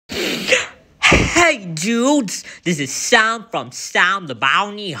Hey dudes, this is Sam from Sam the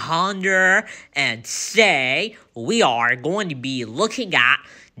Bounty Hunter, and today we are going to be looking at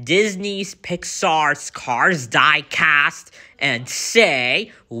Disney's Pixar's Cars Diecast, and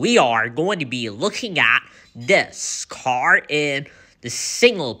today we are going to be looking at this car in the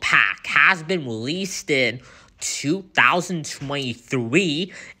single pack. Has been released in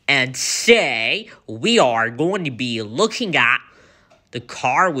 2023, and today we are going to be looking at the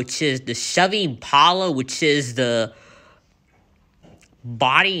car, which is the Chevy Impala, which is the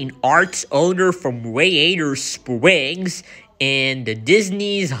body and arts owner from Radiator Springs, and the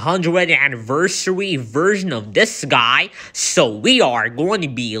Disney's 100th anniversary version of this guy. So we are going to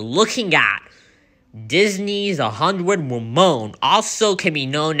be looking at Disney's 100 Ramone, also can be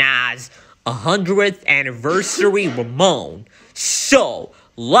known as 100th anniversary Ramone. So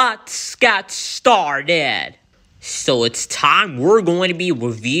let's get started. So it's time we're going to be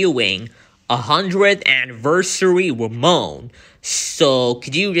reviewing 100th anniversary Ramone. So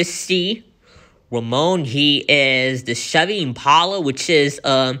could you just see Ramone? He is the Chevy Impala, which is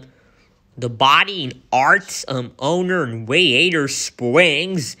the body and arts owner in Radiator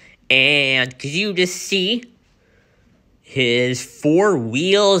Springs. And could you just see his four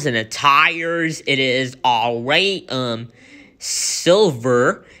wheels and the tires? It is already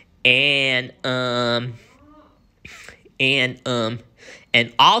silver and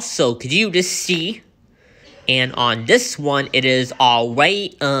also, could you just see, and on this one, it is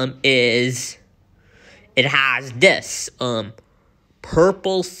already, it has this,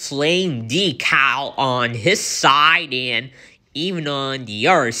 purple flame decal on his side, and even on the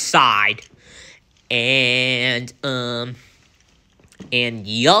other side, and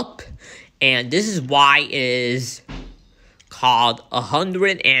yup, and this is why it is called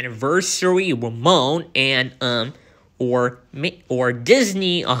 100th anniversary Ramone, and, or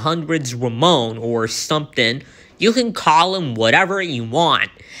Disney 100's Ramone or something. You can call him whatever you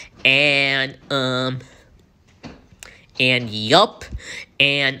want. And yup.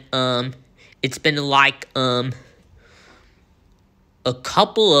 And, it's been like, a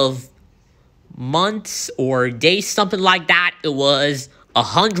couple of months or days, something like that. It was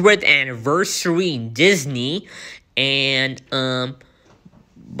 100th anniversary in Disney. And,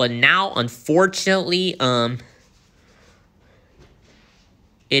 but now, unfortunately,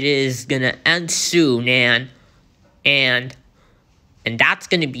 it is gonna end soon, and that's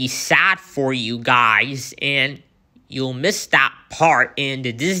gonna be sad for you guys, and you'll miss that part in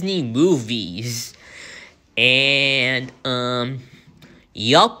the Disney movies. And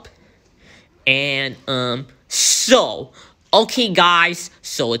yup. And so okay guys,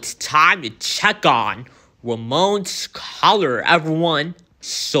 so it's time to check on Ramone's color, everyone.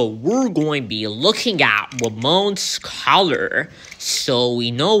 So we're going to be looking at Ramone's color. So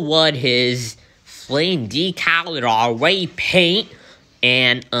we know what his flame decal is already paint,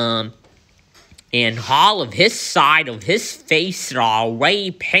 and all of his side of his face is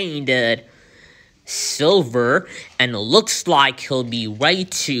already painted silver, and it looks like he'll be ready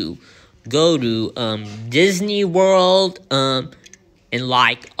to go to Disney World in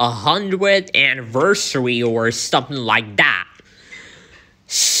like 100th anniversary or something like that.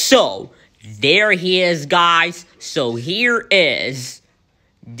 So, there he is, guys. So, here is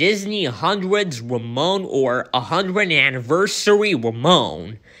Disney 100's Ramone, or 100th anniversary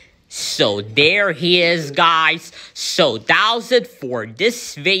Ramone. So, there he is, guys. So, that was it for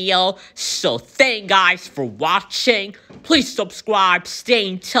this video. So, thank you guys for watching. Please subscribe, stay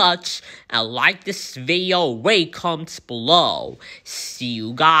in touch, and like this video. Rate comments below. See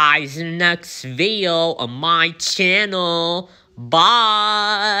you guys in the next video on my channel.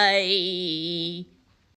 Bye.